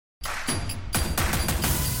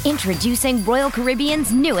Introducing Royal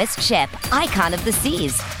Caribbean's newest ship, Icon of the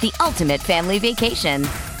Seas, the ultimate family vacation.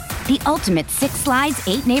 The ultimate 6 slides,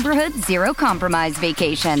 8 neighborhoods, 0 compromise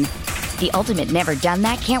vacation. The ultimate never done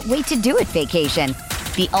that, can't wait to do it vacation.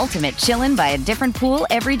 The ultimate chillin' by a different pool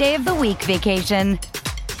every day of the week vacation.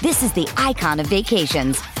 This is the Icon of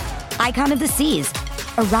vacations. Icon of the Seas,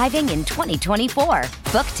 arriving in 2024.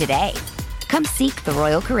 Book today. Come seek the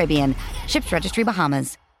Royal Caribbean. Ships Registry,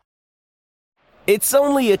 Bahamas. It's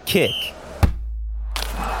only a kick,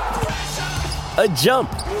 a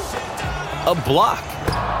jump, a block.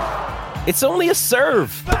 It's only a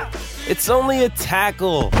serve. It's only a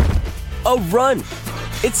tackle, a run.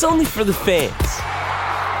 It's only for the fans.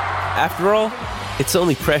 After all, it's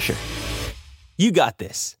only pressure. You got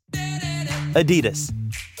this. Adidas.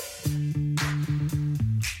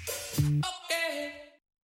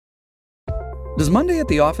 Does Monday at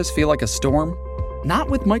the office feel like a storm? Not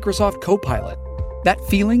with Microsoft Copilot. That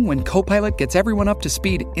feeling when Copilot gets everyone up to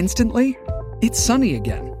speed instantly? It's sunny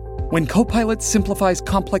again. When Copilot simplifies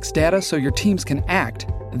complex data so your teams can act,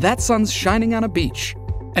 that sun's shining on a beach.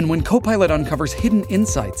 And when Copilot uncovers hidden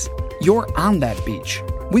insights, you're on that beach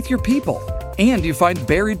with your people, and you find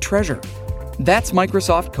buried treasure. That's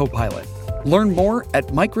Microsoft Copilot. Learn more at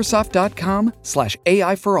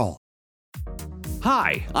Microsoft.com/AI for all.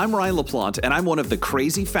 Hi, I'm Ryan LaPlante, and I'm one of the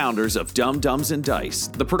crazy founders of Dumb Dumbs and Dice,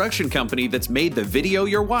 the production company that's made the video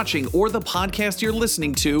you're watching or the podcast you're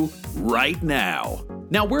listening to right now.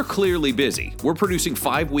 Now, we're clearly busy. We're producing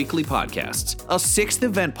 5 weekly podcasts, a 6th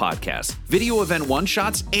event podcast, video event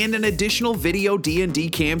one-shots, and an additional video D&D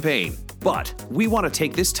campaign. But we want to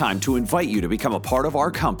take this time to invite you to become a part of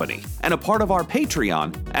our company and a part of our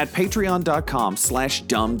Patreon at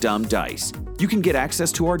patreon.com/dumbdumbdice. You can get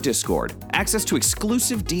access to our Discord, access to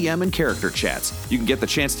exclusive DM and character chats. You can get the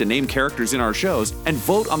chance to name characters in our shows and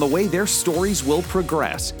vote on the way their stories will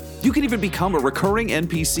progress. You can even become a recurring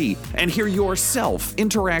NPC and hear yourself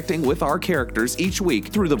interacting with our characters each week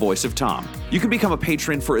through the voice of Tom. You can become a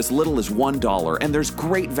patron for as little as $1, and there's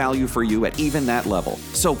great value for you at even that level.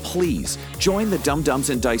 So please, join the Dumb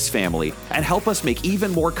Dumbs and Dice family and help us make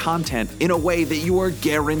even more content in a way that you are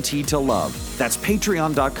guaranteed to love. That's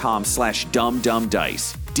patreon.com/dumbdumbdice.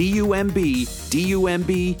 DUMBDICE.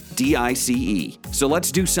 So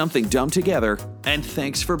let's do something dumb together, and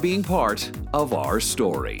thanks for being part of our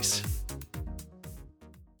stories.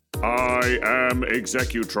 I am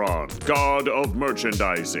Executron, god of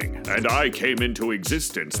merchandising, and I came into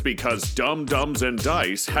existence because Dumb Dumbs and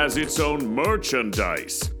Dice has its own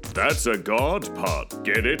merchandise. That's a god pod,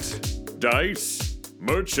 get it? Dice?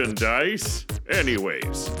 Merchandise?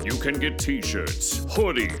 Anyways, you can get t-shirts,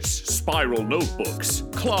 hoodies, spiral notebooks,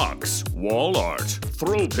 clocks, wall art,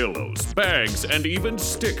 throw pillows, bags, and even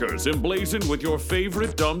stickers emblazoned with your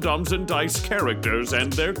favorite Dumb Dumbs and Dice characters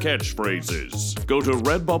and their catchphrases. Go to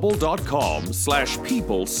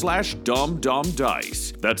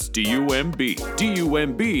redbubble.com/people/dumbdumbdice. That's DUMBDICE.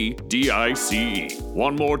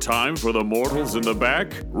 One more time for the mortals in the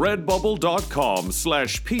back,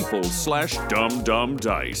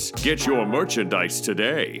 redbubble.com/people/dumbdumbdice. Get your merchandise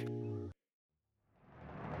today.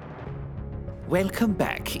 Welcome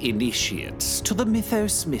back, initiates, to the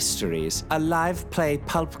Mythos Mysteries, a live play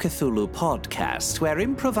Pulp Cthulhu podcast where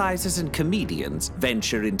improvisers and comedians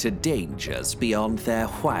venture into dangers beyond their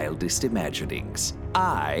wildest imaginings.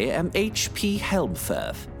 I am H.P.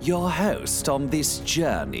 Helmfirth, your host on this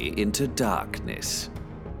journey into darkness.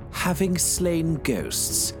 Having slain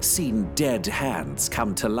ghosts, seen dead hands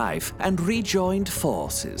come to life, and rejoined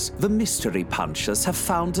forces, the Mystery Punchers have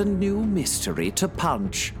found a new mystery to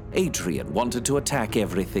punch. Adrian wanted to attack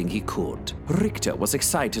everything he could. Richter was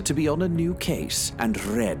excited to be on a new case, and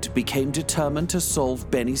Red became determined to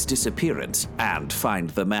solve Benny's disappearance and find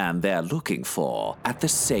the man they're looking for at the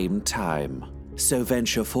same time. So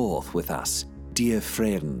venture forth with us, dear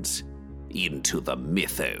friends, into the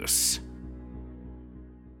mythos.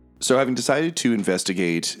 So having decided to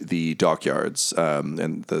investigate the dockyards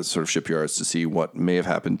and the sort of shipyards to see what may have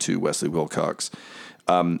happened to Wesley Wilcox,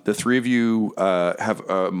 the three of you have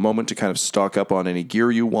a moment to kind of stock up on any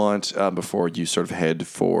gear you want before you sort of head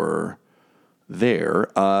for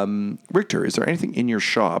there. Richter, is there anything in your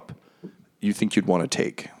shop you think you'd want to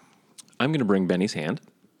take? I'm going to bring Benny's hand.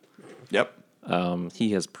 Yep.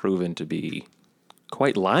 He has proven to be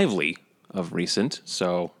quite lively of recent,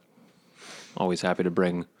 so always happy to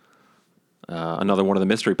bring another one of the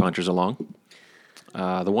mystery punchers along.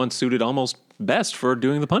 The one suited almost best for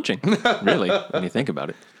doing the punching, really, when you think about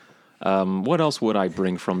it. What else would I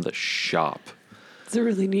bring from the shop? It's a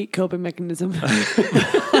really neat coping mechanism.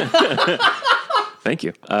 Thank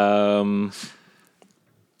you.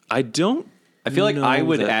 I don't I feel like I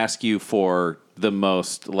would that- ask you for the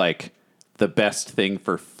most, like, the best thing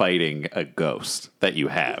for fighting a ghost that you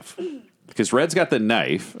have. Because Red's got the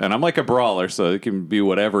knife, and I'm like a brawler, so it can be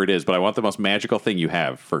whatever it is, but I want the most magical thing you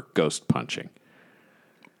have for ghost punching.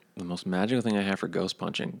 The most magical thing I have for ghost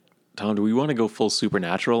punching. Tom, do we want to go full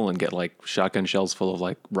supernatural and get like shotgun shells full of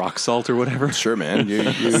like rock salt or whatever? Sure, man. You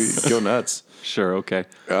go nuts. Sure, okay.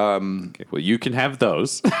 Okay, well, you can have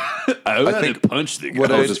those. I think punch the What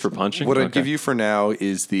Oh, I'd- just for punching? What I'd Okay. give you for now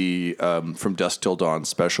is the From Dusk Till Dawn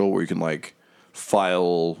special, where you can like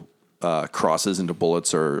file crosses into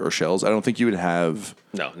bullets or shells. I don't think you would have.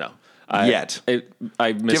 No. Yet.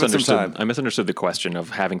 I misunderstood. time. I misunderstood the question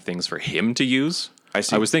of having things for him to use. I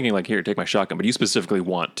see. I was thinking like, here, take my shotgun, but you specifically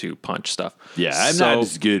want to punch stuff. Yeah, I'm So not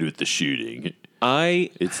as good with the shooting.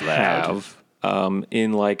 It's loud. have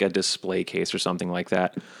in like a display case or something like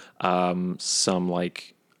that, some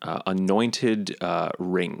like anointed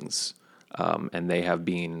rings, and they have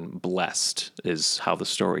been blessed, is how the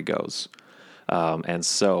story goes. And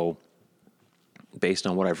so, based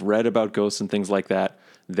on what I've read about ghosts and things like that,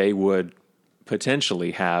 they would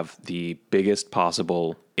potentially have the biggest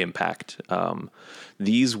possible impact.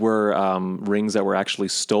 These were rings that were actually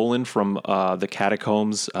stolen from the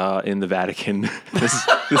catacombs in the Vatican.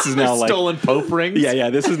 This is now like Stolen Pope rings? yeah.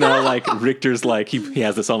 This is now like Richter's like he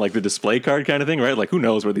has this on like the display card kind of thing, right? Like who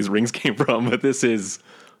knows where these rings came from, but this is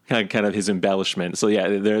kind of his embellishment. So yeah,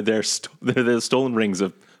 they're the stolen rings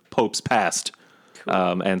of popes past,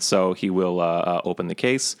 and so he will open the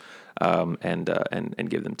case and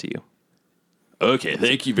give them to you. Okay,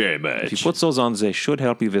 thank you very If much. he puts those on, they should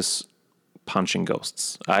help you with punching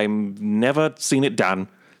ghosts. I've never seen it done,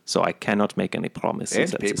 so I cannot make any promises.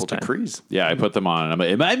 And at this papal time. decrees. Yeah, I put them on, and I'm like,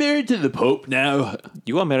 am I married to the Pope now?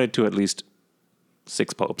 You are married to at least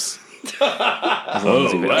 6 popes. As long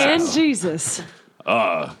as you've been And asked. Jesus.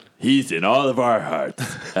 He's in all of our hearts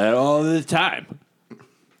at all the time.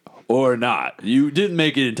 Or not. You didn't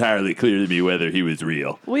make it entirely clear to me whether he was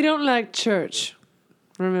real. We don't like church.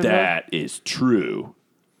 Remember? That is true.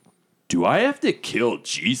 Do I have to kill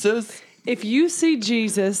Jesus? If you see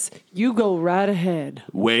Jesus, you go right ahead.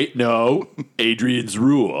 Wait, no. Adrian's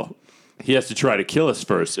rule. He has to try to kill us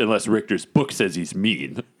first, unless Richter's book says he's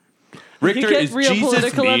mean. You Richter, get is real Jesus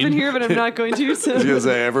political up mean? in here, but I'm not going to. I was So. gonna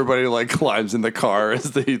say everybody like climbs in the car as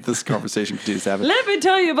this conversation continues to happen. Let me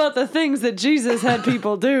tell you about the things that Jesus had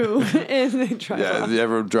people do. And they drive Yeah, off.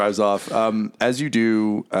 everyone drives off. As you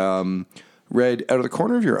do, Red, out of the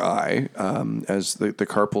corner of your eye, as the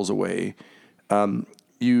car pulls away,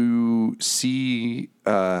 you see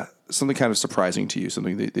something kind of surprising to you,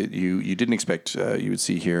 something that you didn't expect you would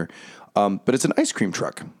see here. But it's an ice cream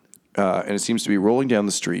truck, and it seems to be rolling down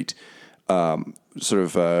the street, sort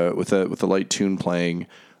of with a light tune playing.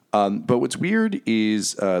 But what's weird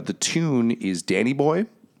is the tune is Danny Boy.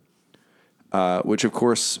 Which, of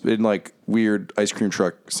course, in like weird ice cream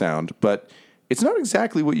truck sound, but it's not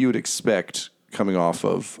exactly what you would expect coming off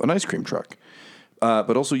of an ice cream truck.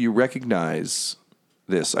 But also, you recognize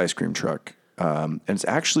this ice cream truck, and it's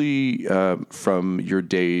actually from your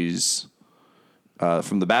days,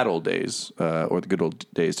 from the bad old days, or the good old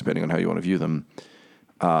days, depending on how you want to view them,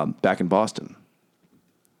 back in Boston.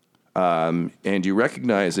 And you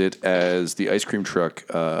recognize it as the ice cream truck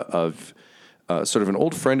of sort of an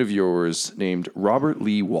old friend of yours named Robert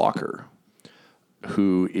Lee Walker,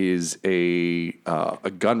 who is a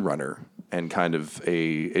gun runner and kind of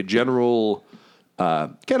a general,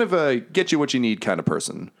 kind of a get you what you need kind of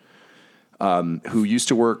person, who used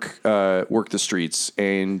to work the streets,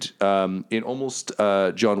 and in almost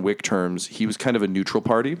John Wick terms, he was kind of a neutral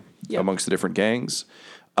party amongst the different gangs.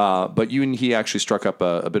 But you and he actually struck up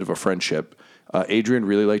a bit of a friendship. Adrian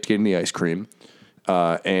really liked getting the ice cream.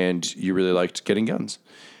 And you really liked getting guns.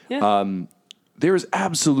 Yeah. There is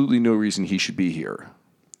absolutely no reason he should be here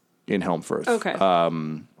in Helmfirth. Okay.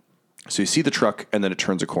 So you see the truck, and then it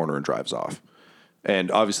turns a corner and drives off. And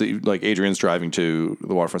obviously, like, Adrian's driving to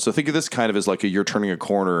the waterfront. So think of this kind of as like you're turning a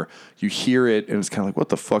corner, you hear it, and it's kind of like, what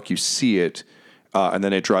the fuck? You see it, and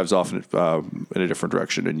then it drives off in a different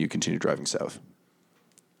direction, and you continue driving south.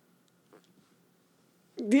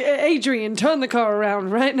 Adrian, turn the car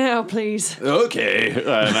around right now, please. Okay. And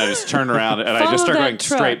I just turn around, and I Follow just start that going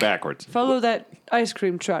truck. straight backwards. Follow that ice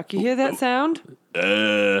cream truck. You hear that sound?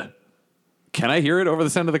 Can I hear it over the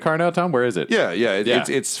sound of the car now, Tom? Where is it? Yeah. Yeah.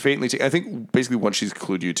 It's faintly. I think basically once she's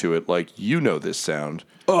clued you to it, like, you know this sound.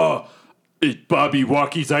 Oh, it's Bobby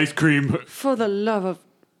Walkie's ice cream. For the love of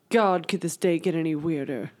God, could this day get any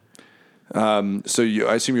weirder? So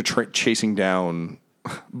I assume you're chasing down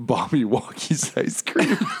Bobby Walkie's ice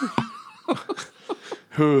cream.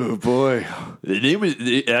 Oh boy. The name was.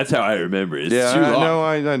 That's how I remember it. It's Yeah, too long. no,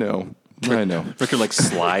 I know. I know. Richter like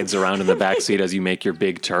slides around in the back seat as you make your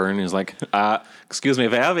big turn. He's like, excuse me,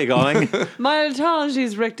 where are we going? My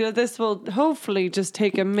apologies, Richter. This will hopefully just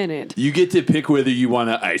take a minute. You get to pick whether you want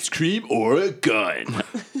an ice cream or a gun.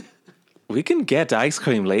 We can get ice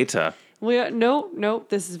cream later. No,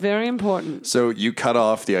 this is very important. So you cut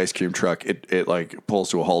off the ice cream truck. It like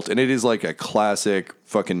pulls to a halt, and it is like a classic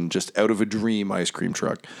fucking just out of a dream ice cream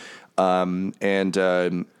truck. So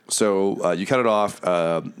you cut it off.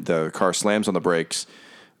 The car slams on the brakes,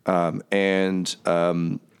 and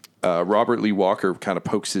Robert Lee Walker kind of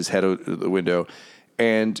pokes his head out the window,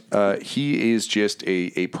 and he is just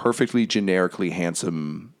a perfectly generically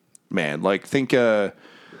handsome man. Like think the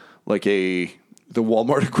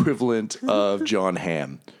Walmart equivalent of John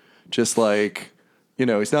Hamm. Just like,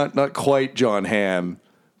 he's not quite John Hamm,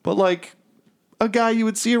 but like a guy you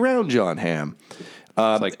would see around John Hamm.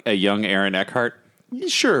 It's like a young Aaron Eckhart.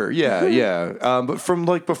 Sure, yeah. But from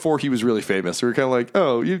like before he was really famous, we were kind of like,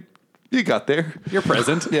 oh, you got there. You're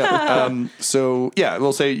present. Yeah. So yeah,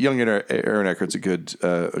 we'll say young Aaron Eckhart's a good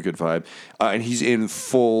vibe, and he's in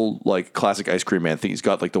full like classic ice cream man thing. He's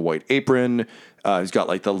got like the white apron. He's got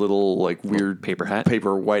like the little like weird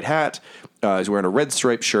paper white hat. He's wearing a red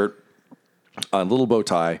striped shirt, a little bow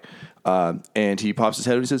tie, and he pops his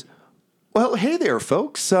head and he says, "Well, hey there,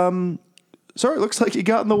 folks. Sorry, it looks like you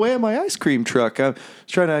got in the way of my ice cream truck. I was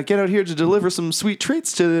trying to get out here to deliver some sweet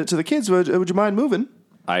treats to the kids. Would you mind moving?"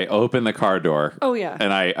 I open the car door. Oh, yeah.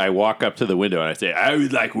 And I walk up to the window and I say, I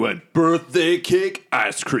would like one birthday cake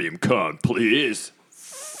ice cream cone, please.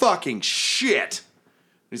 Fucking shit.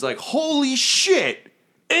 He's like, holy shit,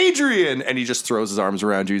 Adrian. And he just throws his arms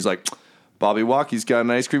around you. He's like, Bobby Walkie's got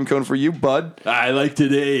an ice cream cone for you, bud. I like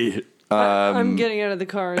today. I'm getting out of the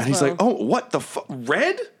car as well. And he's like, oh, what the fuck?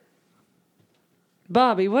 Red?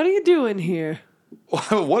 Bobby, what are you doing here?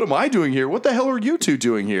 What am I doing here? What the hell are you two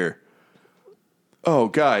doing here? Oh,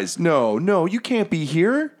 guys, no, you can't be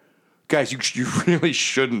here. Guys, you really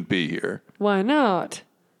shouldn't be here. Why not?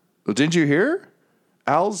 Well, didn't you hear?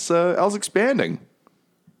 Al's expanding.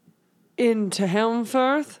 Into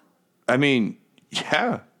Helmfirth? I mean,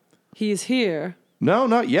 yeah. He's here. No,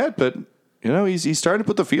 not yet, but, he's starting to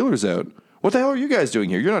put the feelers out. What the hell are you guys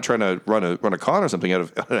doing here? You're not trying to run a con or something out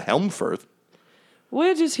of Helmfirth.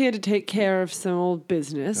 We're just here to take care of some old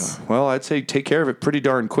business. Well, I'd say take care of it pretty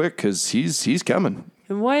darn quick, because he's coming.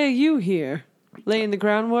 And why are you here? Laying the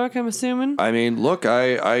groundwork, I'm assuming? I mean, look,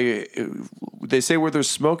 they say where there's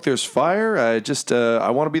smoke, there's fire. I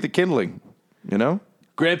want to be the kindling,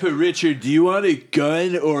 Grandpa Richard, do you want a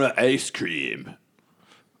gun or an ice cream?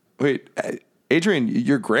 Wait, Adrian,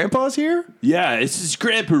 your grandpa's here? Yeah, this is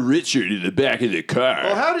Grandpa Richard in the back of the car.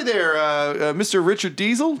 Well, howdy there, Mr. Richard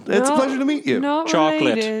Diesel. It's a pleasure to meet you. Not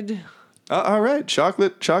Chocolate. related. All right,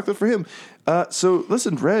 chocolate for him. So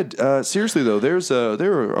listen, Red. Seriously though, there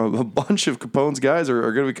are a bunch of Capone's guys are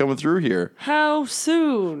going to be coming through here. How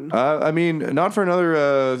soon? I mean, not for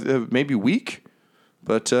another maybe week,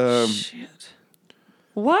 but Shit.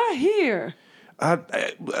 Why here?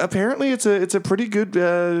 apparently it's a pretty good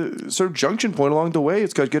sort of junction point along the way.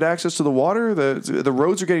 It's got good access to the water. The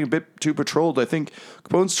roads are getting a bit too patrolled. I think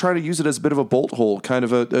Capone's trying to use it as a bit of a bolt hole, kind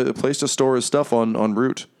of a place to store his stuff en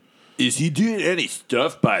route. Is he doing any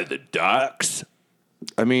stuff by the docks?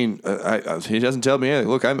 I mean, he doesn't tell me anything.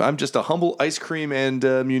 Look, I'm just a humble ice cream and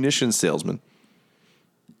munitions salesman.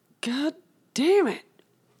 God damn it.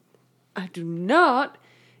 I do not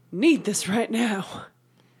need this right now.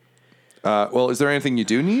 Well, is there anything you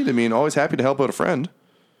do need? I mean, always happy to help out a friend.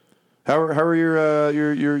 How are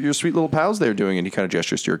your sweet little pals there doing? And he kind of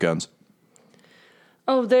gestures to your guns.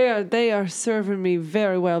 Oh, they are serving me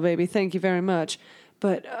very well, baby. Thank you very much.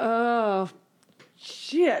 But oh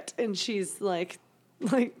shit. And she's like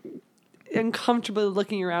uncomfortably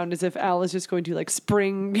looking around as if Al is just going to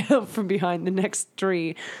spring out from behind the next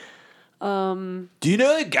tree. Do you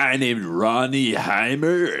know a guy named Ronnie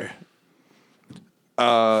Heimer?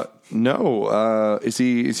 No. Is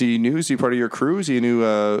he new? Is he part of your crew? Is he a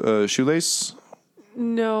new shoelace?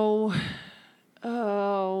 No.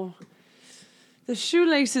 Oh. The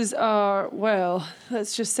shoelaces are, well,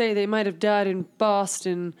 let's just say they might have died in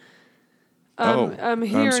Boston. I'm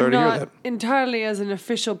here sorry to hear not that. entirely as an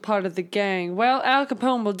official part of the gang. Well, Al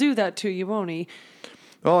Capone will do that to you, won't he?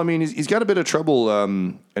 Well, I mean, he's got a bit of trouble,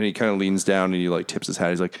 and he kind of leans down and he tips his hat.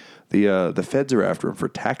 He's like, the feds are after him for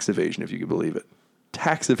tax evasion, if you can believe it.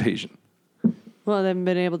 Tax evasion. Well, they haven't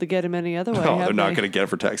been able to get him any other way, No, have they're not they? going to get it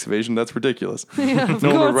for tax evasion. That's ridiculous. Yeah, no one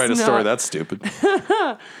would course write a story not. that's stupid.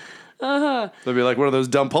 That'd be like one of those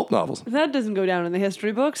dumb pulp novels. That doesn't go down in the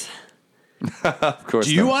history books. Of course.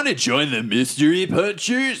 Do you want to join the Mystery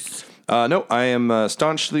Punchers? No, I am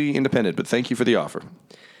staunchly independent, but thank you for the offer.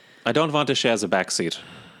 I don't want to share the back seat.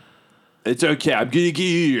 It's okay. I'm going to give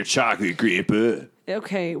you your chocolate, Grandpa.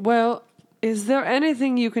 Okay, well, is there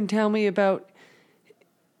anything you can tell me about...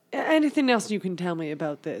 Anything else you can tell me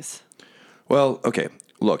about this? Well, okay.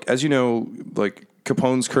 Look, as you know, like,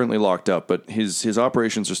 Capone's currently locked up, but his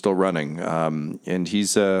operations are still running. And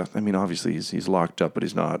he's, obviously he's locked up, but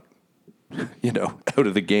he's not, out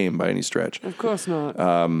of the game by any stretch. Of course not.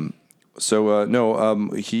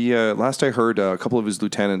 He last I heard, a couple of his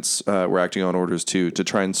lieutenants were acting on orders to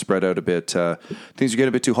try and spread out a bit. Things are getting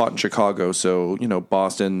a bit too hot in Chicago, so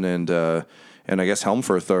Boston and I guess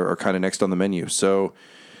Helmfirth are kind of next on the menu. So,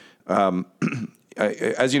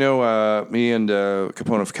 as you know, me and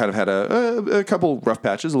Capone have kind of had a couple rough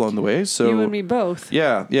patches along the way. So you and me both.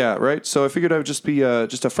 Yeah, right. So I figured I would just be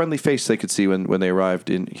just a friendly face they could see when they arrived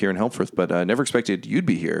here in Helmfirth, but I never expected you'd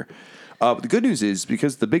be here. But the good news is,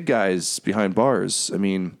 because the big guys behind bars, I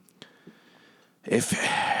mean,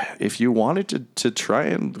 if you wanted to try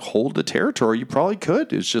and hold the territory, you probably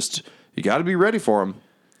could. It's just, you got to be ready for them.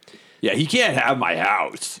 Yeah, he can't have my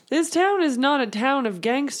house. This town is not a town of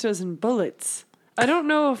gangsters and bullets. I don't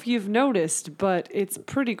know if you've noticed, but it's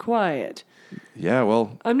pretty quiet. Yeah,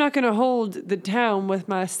 well... I'm not going to hold the town with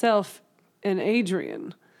myself and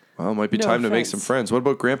Adrian. Well, it might be time to make some friends. What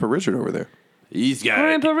about Grandpa Richard over there? He's got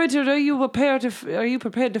Grandpa Richard, are you prepared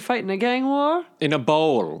to fight in a gang war? In a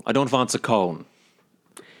bowl. I don't want a cone.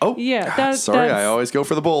 Oh, yeah. Sorry, I always go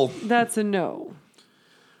for the bowl. That's a no.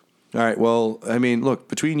 All right, well, I mean, look,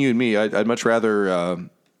 between you and me, I'd much rather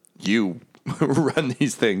you run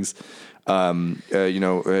these things.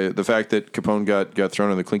 The fact that Capone got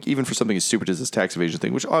thrown in the clink, even for something as stupid as this tax evasion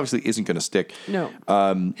thing, which obviously isn't going to stick. No.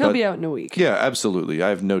 He'll be out in a week. Yeah, absolutely. I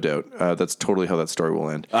have no doubt. That's totally how that story will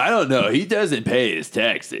end. I don't know. He doesn't pay his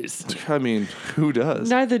taxes. I mean, who does?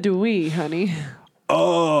 Neither do we, honey.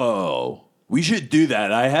 Oh, we should do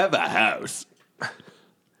that. I have a house.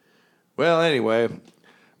 Well, anyway,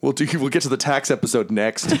 we'll get to the tax episode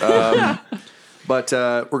next. But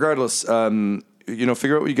regardless,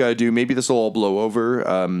 figure out what you got to do. Maybe this will all blow over.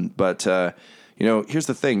 But here's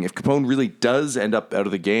the thing. If Capone really does end up out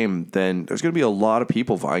of the game, then there's going to be a lot of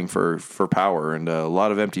people vying for power and a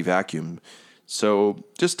lot of empty vacuum. So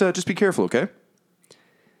just be careful, okay?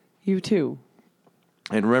 You too.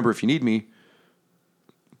 And remember, if you need me,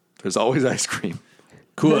 there's always ice cream.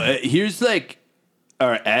 Cool. Here's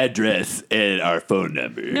our address and our phone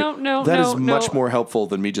number. That is much more helpful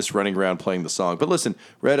than me just running around playing the song. But listen,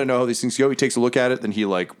 Red, I know how these things go. He takes a look at it, then he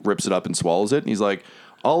rips it up and swallows it, and he's like,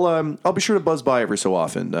 I'll be sure to buzz by every so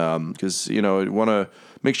often, because I want to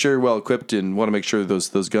make sure you're well equipped and want to make sure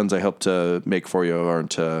those guns I helped make for you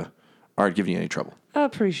aren't giving you any trouble. I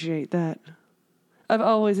appreciate that. I've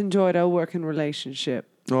always enjoyed our working relationship.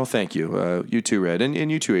 Oh, thank you. You too, Red, and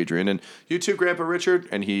you too, Adrian, and you too, Grandpa Richard.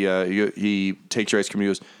 And he takes your ice cream and he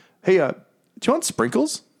goes, "Hey, do you want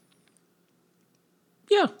sprinkles?"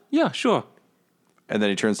 Yeah, sure. And then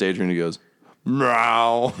he turns to Adrian and he goes,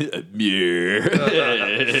 "Meow."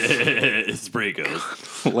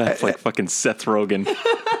 Sprinkles. Laugh like fucking Seth Rogen.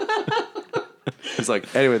 He's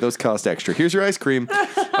like, "Anyway, those cost extra. Here's your ice cream."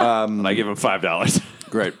 And I give him $5.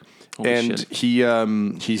 Great. Holy and shit. he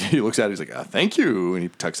looks at it. He's like, "Thank you," and he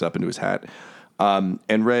tucks it up into his hat.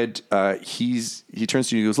 And Red, he turns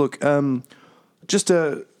to you and he goes, "Look, just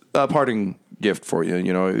a parting gift for you.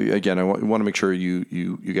 Again, I want to make sure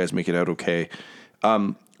you guys make it out okay.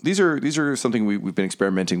 These are something we've been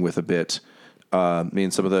experimenting with a bit. Me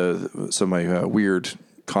and some of my weird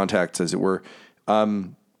contacts, as it were.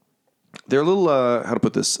 They're a little how to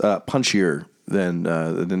put this punchier than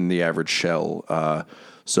the average shell.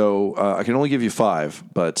 So I can only give you 5,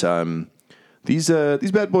 but these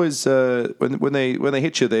bad boys when they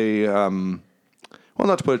hit you, they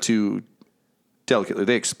not to put it too delicately,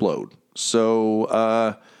 they explode.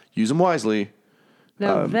 So use them wisely."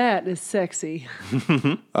 Now that is sexy.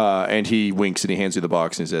 And he winks and he hands you the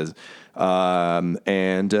box and he says,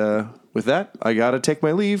 with that, I gotta take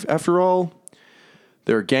my leave. After all,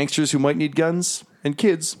 there are gangsters who might need guns and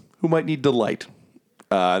kids who might need delight.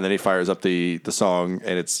 And then he fires up the song,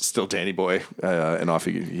 and it's still Danny Boy, and off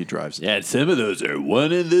he drives. Yeah, some of those are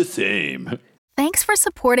one and the same. Thanks for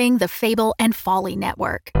supporting the Fable and Folly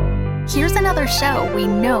Network. Here's another show we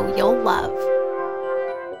know you'll love.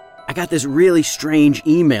 I got this really strange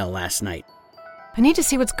email last night. I need to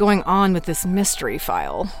see what's going on with this mystery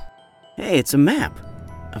file. Hey, it's a map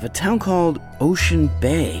of a town called Ocean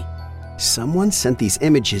Bay. Someone sent these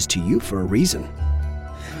images to you for a reason.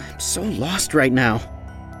 I'm so lost right now.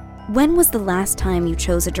 When was the last time you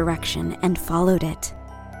chose a direction and followed it?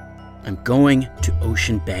 I'm going to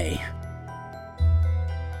Ocean Bay.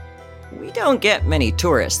 We don't get many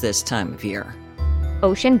tourists this time of year.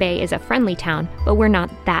 Ocean Bay is a friendly town, but we're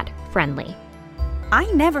not that friendly. I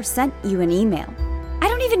never sent you an email. I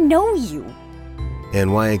don't even know you.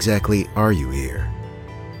 And why exactly are you here?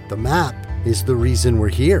 The map is the reason we're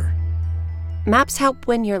here. Maps help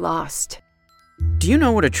when you're lost. Do you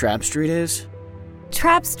know what a trap street is?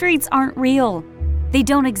 Trap streets aren't real. They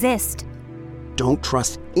don't exist. Don't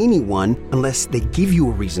trust anyone unless they give you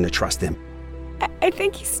a reason to trust them. I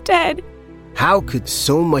think he's dead. How could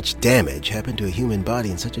so much damage happen to a human body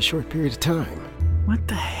in such a short period of time? What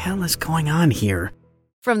the hell is going on here?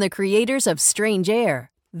 From the creators of Strange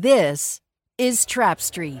Air, this is Trap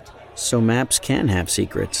Street. So maps can have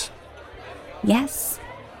secrets. Yes.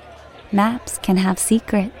 Maps can have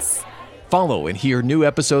secrets. Follow and hear new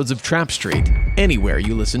episodes of Trap Street anywhere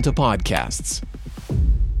you listen to podcasts.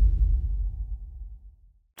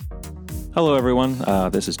 Hello, everyone.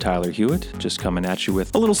 This is Tyler Hewitt, just coming at you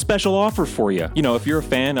with a little special offer for you. You know, if you're a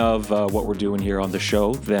fan of what we're doing here on the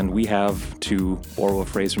show, then we have, to borrow a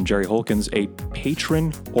phrase from Jerry Holkins, a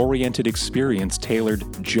patron-oriented experience tailored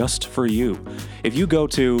just for you. If you go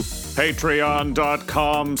to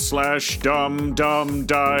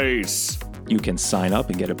patreon.com/dumdumdice, you can sign up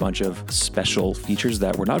and get a bunch of special features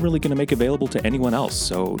that we're not really going to make available to anyone else,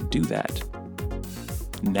 so do that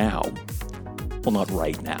now. Well, not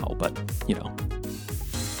right now, but, you know.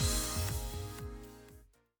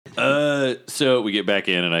 So we get back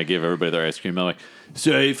in, and I give everybody their ice cream. I'm like,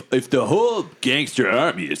 so if the whole gangster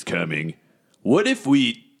army is coming, what if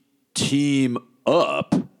we team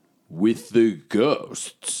up with the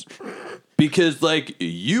ghosts? Because, like,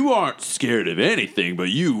 you aren't scared of anything, but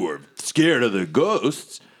you were scared of the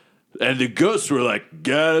ghosts, and the ghosts were like,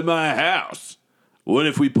 get out of my house. What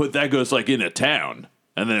if we put that ghost, like, in a town?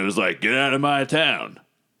 And then it was like, get out of my town.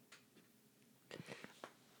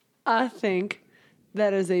 I think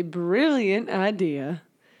that is a brilliant idea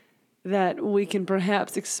that we can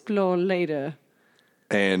perhaps explore later.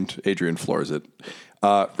 And Adrian floors it.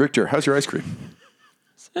 Victor, how's your ice cream?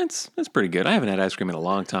 It's pretty good. I haven't had ice cream in a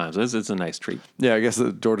long time, so it's a nice treat. Yeah, I guess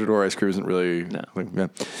the door-to-door ice cream isn't really... No. Yeah.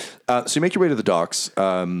 So you make your way to the docks.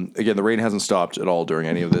 Again, the rain hasn't stopped at all during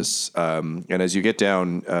any of this. And as you get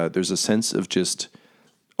down, there's a sense of just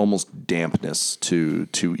almost dampness to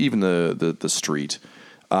even the street.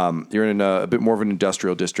 You're in a bit more of an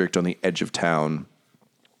industrial district on the edge of town.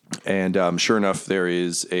 And sure enough, there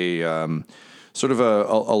is a... sort of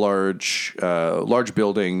a large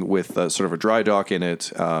building with sort of a dry dock in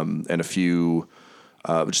it, and a few,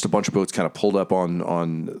 just a bunch of boats kind of pulled up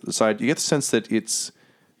on the side. You get the sense that it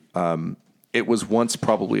was once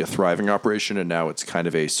probably a thriving operation, and now it's kind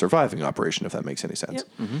of a surviving operation, if that makes any sense.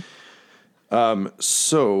 Yep. Mm-hmm.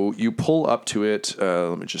 So you pull up to it.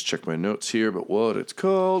 Let me just check my notes here about what it's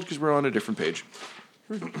called, because we're on a different page.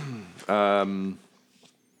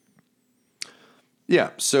 Yeah,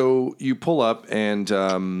 so you pull up, and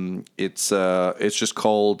it's just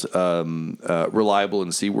called Reliable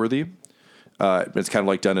and Seaworthy. It's kind of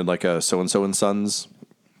like done in like a So-and-so and Sons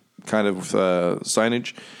kind of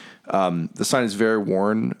signage. The sign is very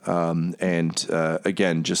worn, and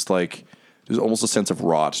again, just like there's almost a sense of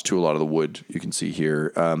rot to a lot of the wood you can see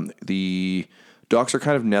here. The docks are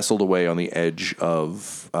kind of nestled away on the edge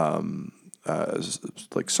of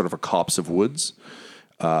like sort of a copse of woods.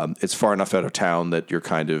 It's far enough out of town that you're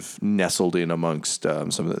kind of nestled in amongst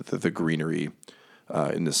some of the greenery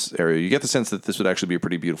in this area. You get the sense that this would actually be a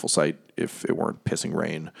pretty beautiful sight if it weren't pissing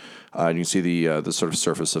rain. And you can see the sort of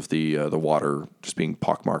surface of the water just being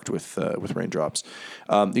pockmarked with raindrops.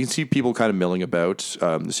 You can see people kind of milling about.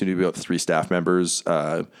 There seem to be about 3 staff members.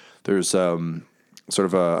 There's sort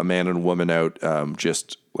of a man and a woman out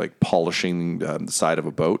just like polishing the side of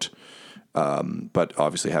a boat, but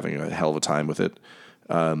obviously having a hell of a time with it.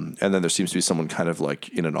 And then there seems to be someone kind of like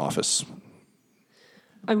in an office.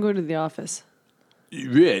 I'm going to the office.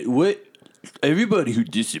 Right. What? Everybody who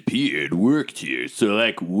disappeared worked here. So,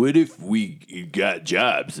 like, what if we got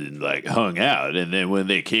jobs and, like, hung out, and then when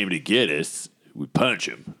they came to get us, we punch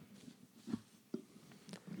them?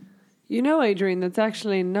 You know, Adrian, that's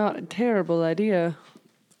actually not a terrible idea.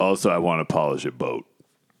 Also, I want to polish a boat.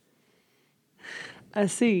 I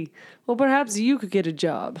see. Well, perhaps you could get a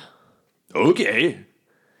job. Okay.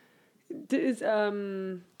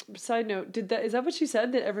 Side note, is that what she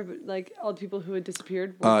said? That everybody, like all the people who had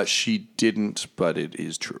disappeared? She didn't, but it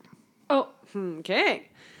is true. Oh, okay.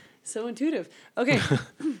 So intuitive. Okay.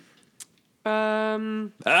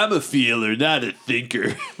 I'm a feeler, not a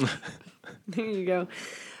thinker. There you go.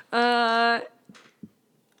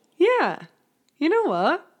 Yeah. You know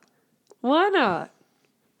what? Why not?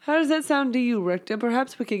 How does that sound to you, Richter?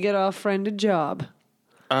 Perhaps we could get our friend a job.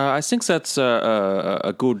 I think that's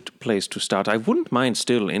a good place to start. I wouldn't mind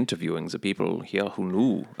still interviewing the people here who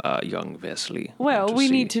knew young Wesley. Well, we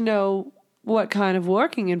need to know what kind of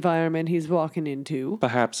working environment he's walking into.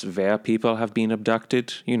 Perhaps where people have been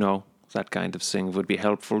abducted, that kind of thing would be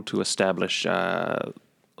helpful to establish a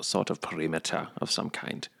sort of perimeter of some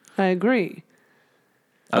kind. I agree.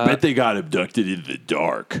 I bet they got abducted in the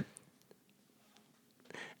dark.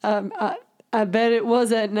 I bet it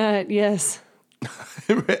was at night, yes.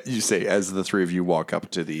 You say as the three of you walk up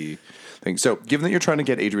to the thing. So, given that you're trying to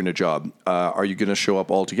get Adrian a job, are you going to show up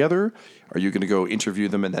all together? Are you going to go interview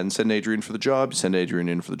them and then send Adrian for the job? Send Adrian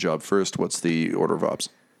in for the job first? What's the order of ops?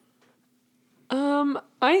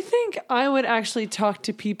 I think I would actually talk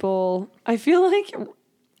to people. I feel like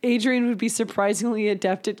Adrian would be surprisingly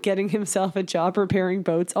adept at getting himself a job repairing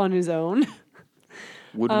boats on his own.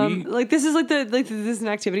 Would we? Like this is this is an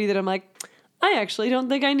activity that I'm like, I actually don't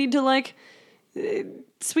think I need to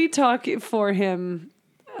sweet talk for him.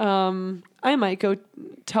 I might go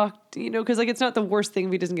talk, because it's not the worst thing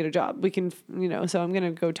if he doesn't get a job. We can, so I'm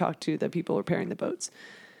gonna go talk to the people repairing the boats.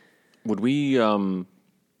 Would we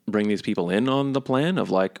bring these people in on the plan of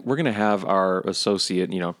we're going to have our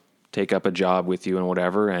associate, take up a job with you and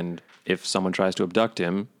whatever, and if someone tries to abduct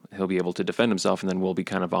him, he'll be able to defend himself, and then we'll be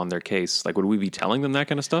kind of on their case. Would we be telling them that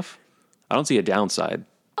kind of stuff? I don't see a downside.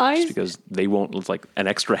 Just because they won't look like an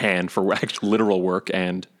extra hand for literal work,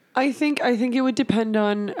 and I think it would depend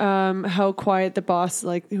on how quiet the boss,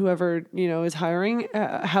 whoever is hiring,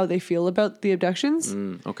 how they feel about the abductions.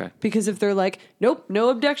 Okay. Because if they're like, nope, no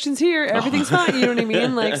abductions here, everything's fine. You know what I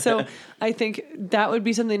mean? So I think that would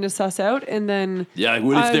be something to suss out, and then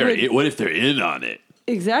what if they're in on it?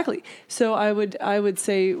 Exactly. So I would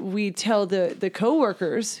say we tell the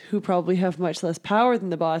coworkers who probably have much less power than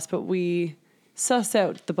the boss, but we suss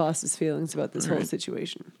out the boss's feelings about this whole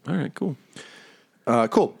situation. All right, cool.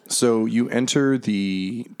 Cool. So you enter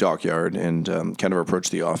the dockyard and kind of approach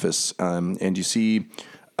the office, and you see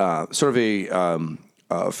sort of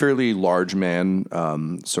a fairly large man.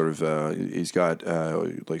 He's got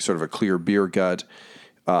sort of a clear beer gut,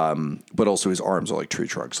 but also his arms are like tree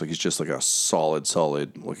trunks. He's just a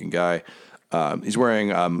solid looking guy. He's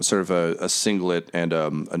wearing sort of a singlet and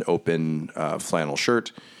an open flannel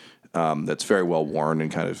shirt that's very well worn and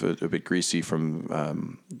kind of a bit greasy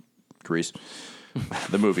from Grease.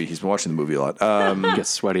 The movie. He's been watching the movie a lot. He gets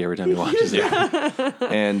sweaty every time he watches it. Yeah.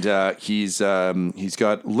 And he's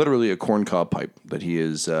got literally a corncob pipe that he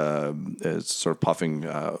is sort of puffing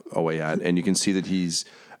away at. And you can see that he's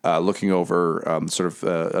looking over sort of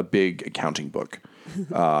a big accounting book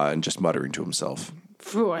and just muttering to himself.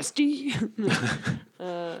 Frosty.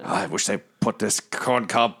 I wish they put this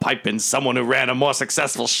corncob pipe in someone who ran a more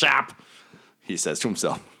successful shop, he says to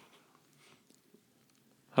himself.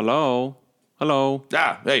 Hello.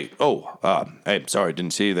 Hey, sorry,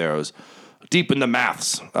 didn't see you there. I was deep in the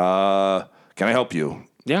maths. Can I help you?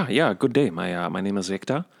 Yeah, good day. My name is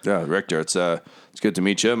Richter. Yeah, Richter, it's good to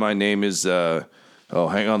meet you. My name is, hang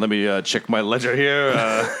on, let me check my ledger here.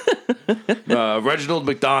 Reginald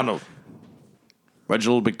McDonald.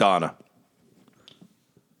 Reginald,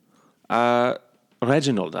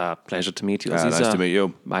 pleasure to meet you. Nice to meet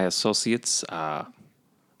you. My associates,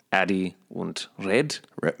 Addie and Red.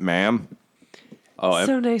 Ma'am. Oh,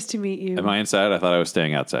 so nice to meet you. Am I inside? I thought I was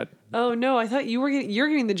staying outside. Oh no, I thought you're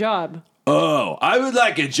getting the job. Oh, I would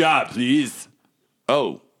like a job, please.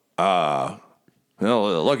 Look at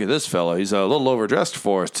this fella. He's a little overdressed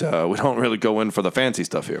for it. We don't really go in for the fancy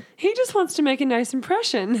stuff here. He just wants to make a nice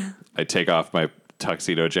impression. I take off my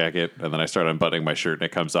tuxedo jacket and then I start unbuttoning my shirt and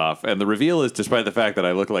it comes off. And the reveal is, despite the fact that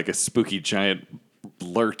I look like a spooky giant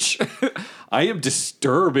lurch, I am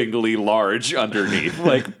disturbingly large underneath,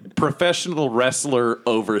 professional wrestler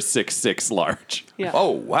over 6'6" large. Yeah.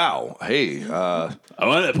 Oh wow! Hey, I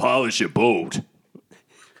want to polish a boat.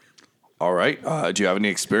 All right. Do you have any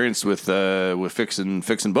experience with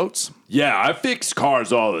fixing boats? Yeah, I fix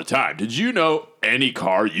cars all the time. Did you know any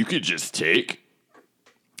car you could just take?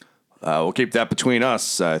 We'll keep that between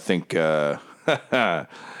us. I think. But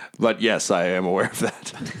yes, I am aware of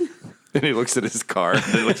that. And he looks at his car and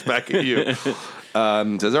he looks back at you. Says,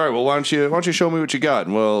 "All right, well, why don't you show me what you got,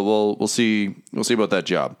 and we'll see about that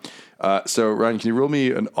job." So, Ryan, can you roll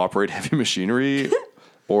me an operate heavy machinery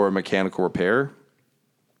or a mechanical repair?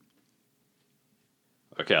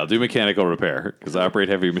 Okay, I'll do mechanical repair because I operate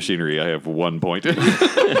heavy machinery. I have 1 point.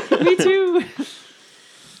 Me too.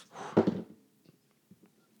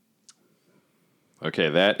 Okay,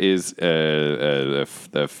 that is a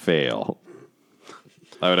fail.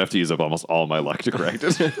 I would have to use up almost all my luck to correct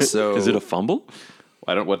it. So Is it a fumble?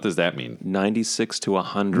 What does that mean? 96 to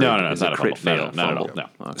 100. No, it's is not a crit fumble. fail. No, fumble.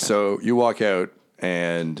 no. So you walk out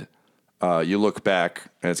and you look back,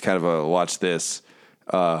 and it's kind of a watch this.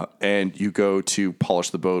 And you go to polish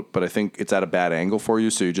the boat, but I think it's at a bad angle for you,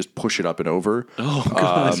 so you just push it up and over. Oh,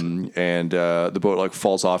 God. And the boat like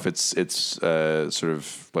falls off its sort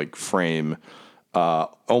of like frame,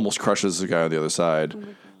 almost crushes the guy on the other side.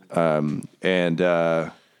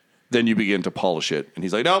 Then you begin to polish it, and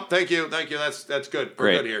he's like, "No, thank you, that's good. We're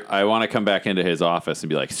Great. good here." I want to come back into his office and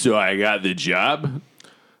be like, "So I got the job."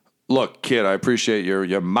 Look, kid, I appreciate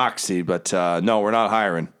your moxie, but no, we're not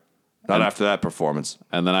hiring. Not after that performance.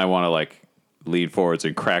 And then I want to like lean forwards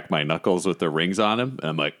and crack my knuckles with the rings on him. And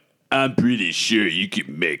I'm like, I'm pretty sure you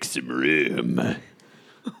can make some room.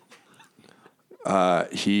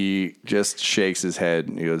 He just shakes his head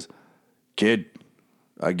and he goes, "Kid,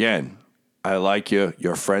 again, I like you.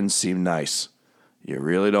 Your friends seem nice. You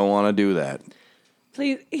really don't want to do that."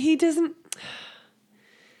 Please, he doesn't.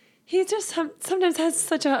 He just sometimes has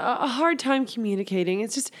such a hard time communicating.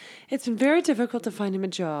 It's been very difficult to find him a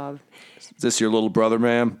job. Is this your little brother,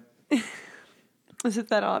 ma'am? Is it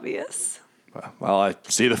that obvious? Well, I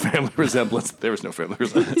see the family resemblance. There was no family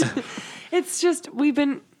resemblance. It's just,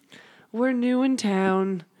 we're new in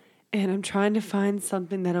town, and I'm trying to find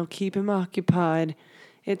something that'll keep him occupied.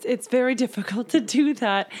 It's very difficult to do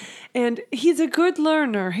that. And he's a good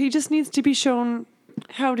learner. He just needs to be shown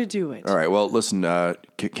how to do it. All right, well, listen,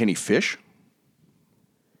 can he fish?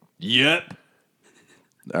 Yep.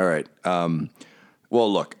 All right.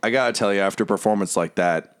 Well, look, I got to tell you, after a performance like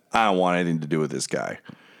that, I don't want anything to do with this guy.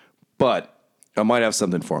 But I might have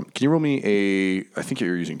something for him. Can you roll me I think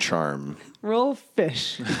you're using charm. Roll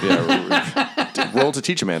fish. Yeah, roll to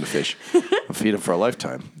teach a man to fish. Feed him for a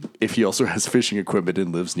lifetime. If he also has fishing equipment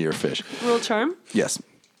and lives near fish. Roll charm? Yes.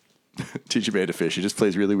 Teach a man to fish. He just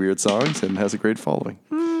plays really weird songs and has a great following.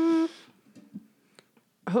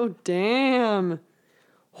 Oh, damn.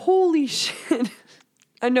 Holy shit.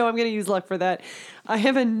 I know I'm going to use luck for that. I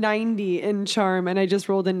have a 90 in charm, and I just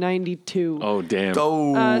rolled a 92. Oh, damn.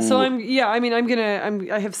 So I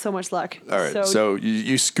have so much luck. All right, so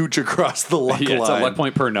you scooch across the luck line. It's a luck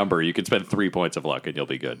point per number. You can spend 3 points of luck, and you'll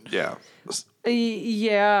be good. Yeah.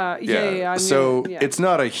 Yeah. It's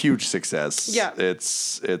not a huge success. Yeah.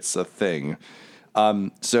 It's a thing.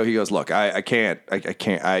 So he goes, "Look, I can't.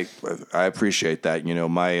 I appreciate that. You know,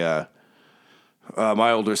 my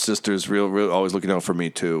older sister's real always looking out for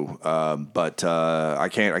me too. But I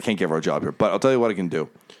can't give her a job here. But I'll tell you what I can do.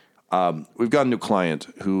 We've got a new client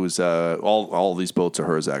who's all these boats are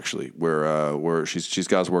hers actually. Where she's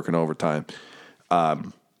got us working overtime.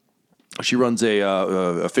 She runs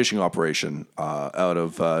a fishing operation out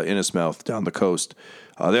of Innismouth down the coast.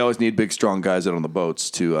 They always need big, strong guys out on the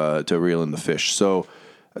boats to reel in the fish. So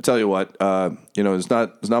I tell you what, there's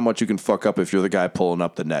not much you can fuck up if you're the guy pulling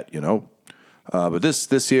up the net, you know. But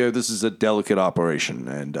this is a delicate operation,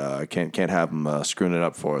 and I can't have them screwing it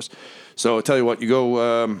up for us. So I tell you what, you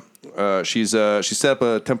go. She set up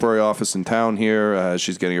a temporary office in town here.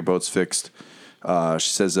 She's getting her boats fixed. She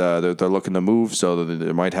says they're looking to move, so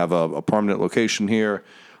they might have a permanent location here.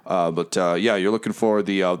 But you're looking for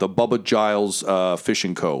the Bubba Giles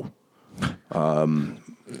Fishing Co.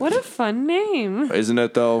 What a fun name. Isn't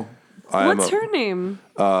it, though? What's her name?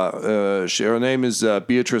 Her name is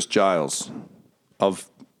Beatrice Giles of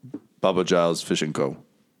Bubba Giles Fishing Co.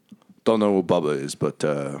 Don't know who Bubba is, but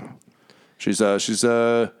she's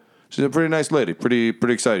a pretty nice lady. Pretty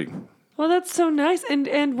exciting. Well, that's so nice.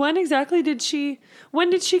 And when exactly did she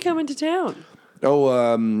come into town?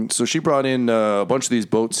 Oh, so she brought in a bunch of these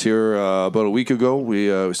boats here about a week ago. We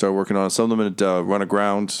started working on some of them had run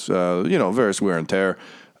aground, various wear and tear.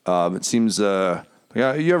 It seems, you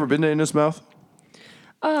ever been to Innismouth?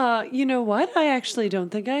 You know what? I actually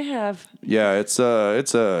don't think I have. Yeah, it's a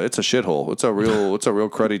shithole. It's a real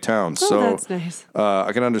cruddy town. Oh, so that's nice.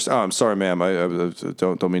 I can understand. Oh, I'm sorry, ma'am. I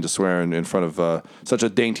don't mean to swear in front of such a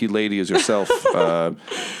dainty lady as yourself.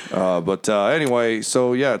 But anyway,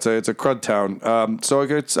 so yeah, it's a crud town. So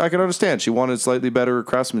I can understand. She wanted slightly better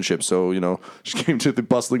craftsmanship. So she came to the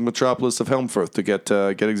bustling metropolis of Helmfirth to get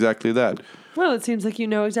exactly that. Well, it seems like you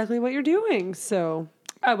know exactly what you're doing. So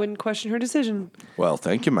I wouldn't question her decision. Well,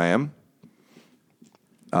 thank you, ma'am.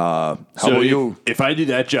 How about you? If I do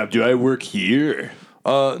that job, do I work here?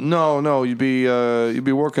 No. You'd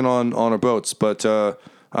be working on our boats, but I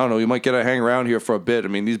don't know. You might get to hang around here for a bit. I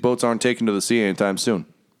mean, these boats aren't taken to the sea anytime soon.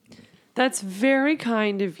 That's very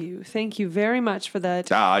kind of you. Thank you very much for that.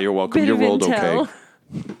 You're welcome. You rolled okay.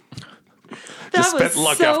 That spent was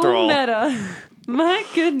luck so after all. meta. My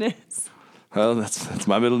goodness. Well, that's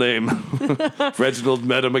my middle name. Reginald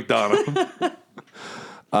Meta McDonough.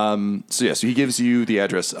 So he gives you the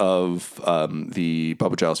address of the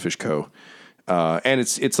Bubba Giles Fish Co. And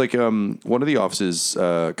it's like one of the offices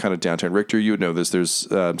kind of downtown. Richter, you would know this. There's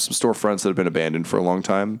some storefronts that have been abandoned for a long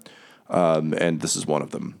time, and this is one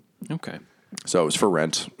of them. Okay. So it was for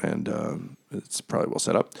rent, and it's probably well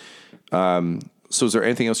set up. So is there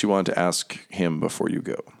anything else you wanted to ask him before you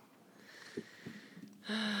go?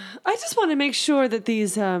 I just want to make sure that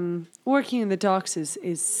these working in the docks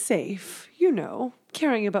is safe,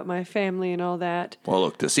 caring about my family and all that. Well,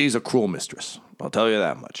 look, the sea's a cruel mistress. I'll tell you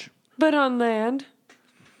that much. But on land?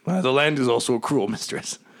 The land is also a cruel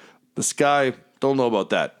mistress. The sky, don't know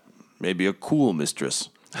about that. Maybe a cool mistress.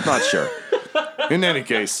 Not sure. In any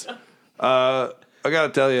case, I got to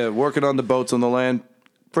tell you, working on the boats on the land,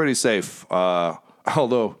 pretty safe.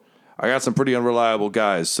 Although I got some pretty unreliable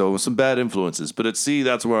guys, so some bad influences. But at sea,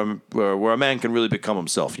 that's where a man can really become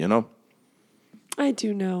himself, I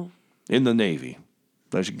do know. In the Navy.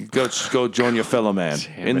 Just go join your fellow man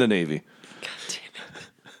in the Navy. God damn it.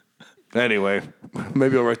 Anyway,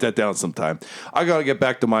 maybe I'll write that down sometime. I got to get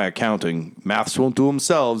back to my accounting. Maths won't do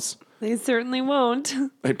themselves. They certainly won't.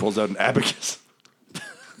 He pulls out an abacus.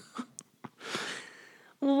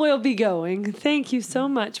 We'll be going. Thank you so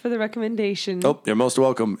much for the recommendation. Oh, you're most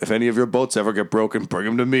welcome. If any of your boats ever get broken, bring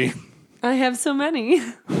them to me. I have so many.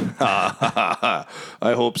 I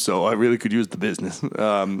hope so. I really could use the business.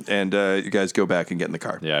 And you guys go back and get in the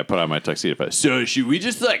car. Yeah, I put on my tuxedo. So should we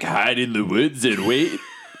just hide in the woods and wait?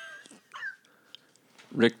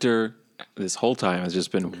 Richter, this whole time, has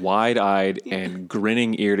just been wide-eyed and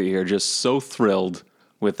grinning ear to ear, just so thrilled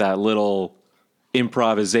with that little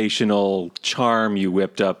improvisational charm you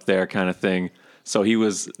whipped up there kind of thing. So he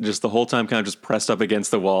was just the whole time kind of just pressed up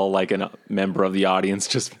against the wall like a member of the audience,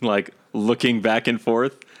 just like looking back and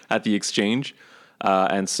forth at the exchange.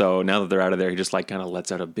 And so now that they're out of there, he just kind of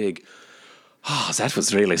lets out a big, that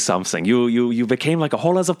was really something. You became like a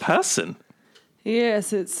whole other person.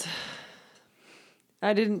 Yes,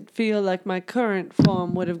 I didn't feel like my current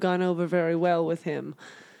form would have gone over very well with him.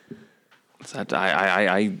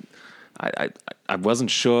 I wasn't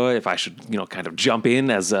sure if I should, kind of jump in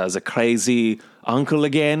as a crazy uncle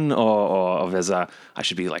again, or as I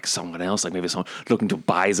should be like someone else, like maybe someone looking to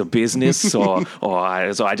buy as a business, so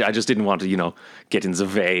I just didn't want to, get in the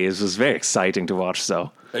way. It was very exciting to watch.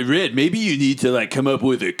 So Red, maybe you need to come up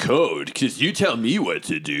with a code, because you tell me what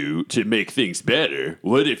to do to make things better.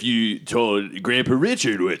 What if you told Grandpa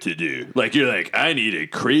Richard what to do? You're like, I need a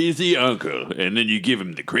crazy uncle, and then you give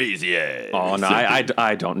him the crazy ass. Oh no,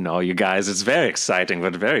 I don't know, you guys. It's very exciting,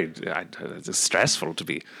 but very it's stressful to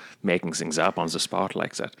be making things up on the spot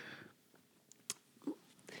like that.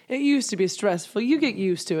 It used to be stressful. You get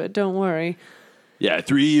used to it. Don't worry. Yeah,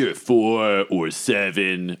 3 or 4 or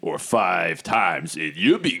 7 or 5 times, and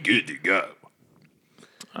you'll be good to go.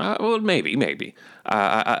 Well, maybe.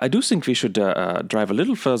 I do think we should drive a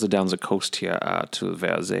little further down the coast here to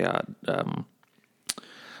where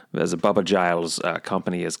the Bubba Giles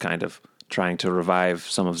company is kind of trying to revive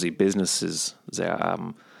some of the businesses there.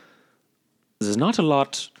 There's not a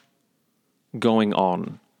lot going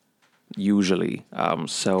on usually,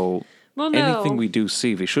 so anything we do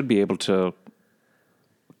see, we should be able to.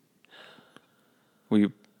 This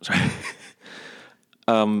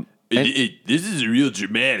is a real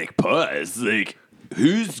dramatic pause.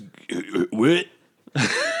 Who's what?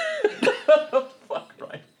 Fuck,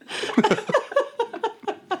 right.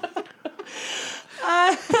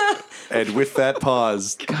 And with that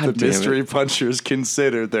pause, the mystery punchers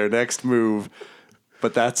consider their next move.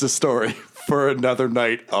 But that's a story for another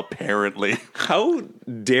night, apparently. How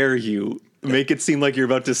dare you make it seem like you're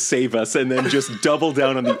about to save us and then just double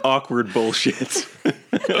down on the awkward bullshit?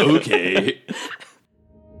 Okay.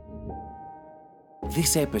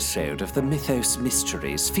 This episode of the Mythos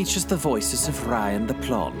Mysteries features the voices of Ryan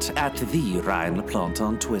LaPlante at the Ryan LaPlante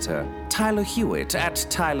on Twitter, Tyler Hewitt at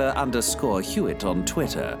Tyler_Hewitt on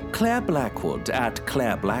Twitter, Claire Blackwood at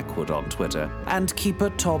Claire Blackwood on Twitter, and Keeper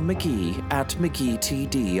Tom McGee at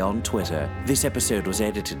McGeeTD on Twitter. This episode was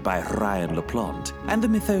edited by Ryan LaPlante, and the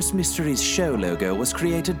Mythos Mysteries show logo was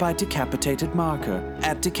created by Decapitated Marker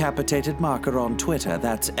at Decapitated Marker on Twitter.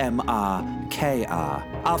 That's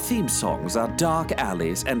MRKR. Our theme songs are Dark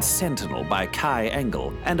Alleys and Sentinel by Kai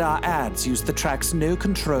Engel, and our ads use the tracks No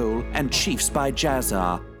Control and Chiefs by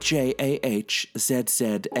Jazzar,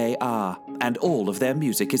 JAHZZAR, and all of their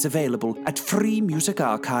music is available at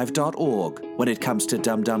freemusicarchive.org. When it comes to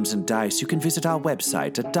Dum Dums and Dice, you can visit our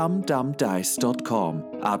website at dumdumdice.com.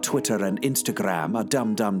 Our Twitter and Instagram are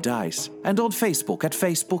dumdumdice, and on Facebook at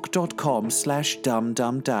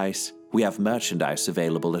facebook.com/dumdumdice. We have merchandise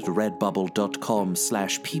available at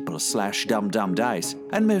redbubble.com/people/dumdumdice.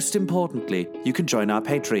 And most importantly, you can join our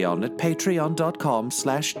Patreon at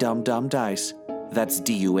patreon.com/dumdumdice. That's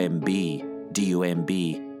DUMBDICE.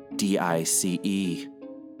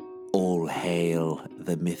 All hail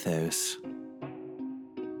the mythos.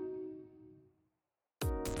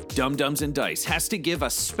 Dum Dums and Dice has to give a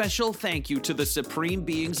special thank you to the supreme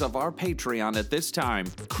beings of our Patreon at this time: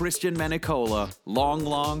 Christian Menicola,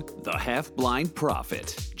 Long, the Half-Blind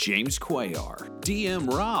Prophet, James Cuellar, DM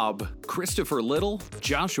Rob, Christopher Little,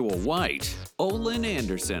 Joshua White, Olin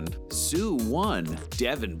Anderson, Sue One,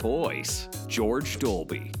 Devin Boyce, George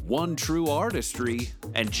Dolby, One True Artistry,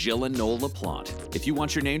 and Jill and Noel LaPlante. If you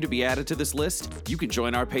want your name to be added to this list, you can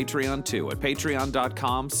join our Patreon too at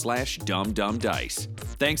patreon.com/dumdumdice.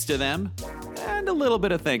 Thanks to them, and a little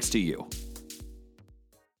bit of thanks to you.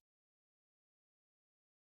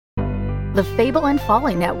 The Fable and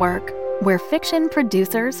Folly Network, where fiction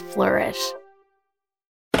producers flourish.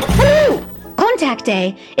 Hello! Contact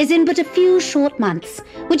Day is in but a few short months,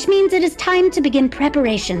 which means it is time to begin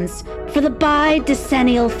preparations for the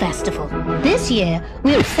Bidecennial Festival. This year,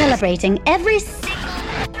 we are celebrating every single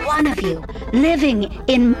one of you living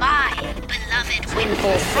in my beloved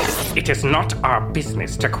Windfall City. It is not our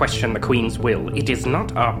business to question the Queen's will. It is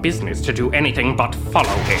not our business to do anything but follow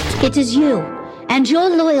it. It is you and your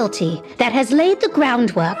loyalty that has laid the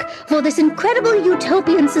groundwork for this incredible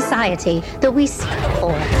utopian society that we seek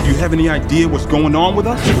for. Do you have any idea what's going on with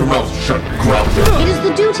us? It is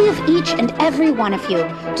the duty of each and every one of you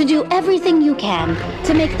to do everything you can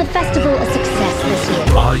to make the festival a success this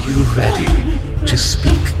year. Are you ready to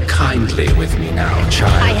speak kindly with me now,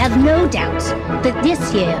 child? I have no doubt that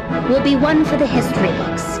this year will be one for the history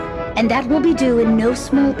books, and that will be due in no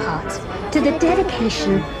small part to the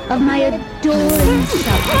dedication of my adoring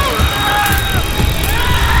son.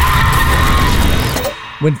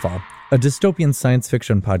 Windfall, a dystopian science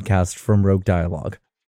fiction podcast from Rogue Dialogue,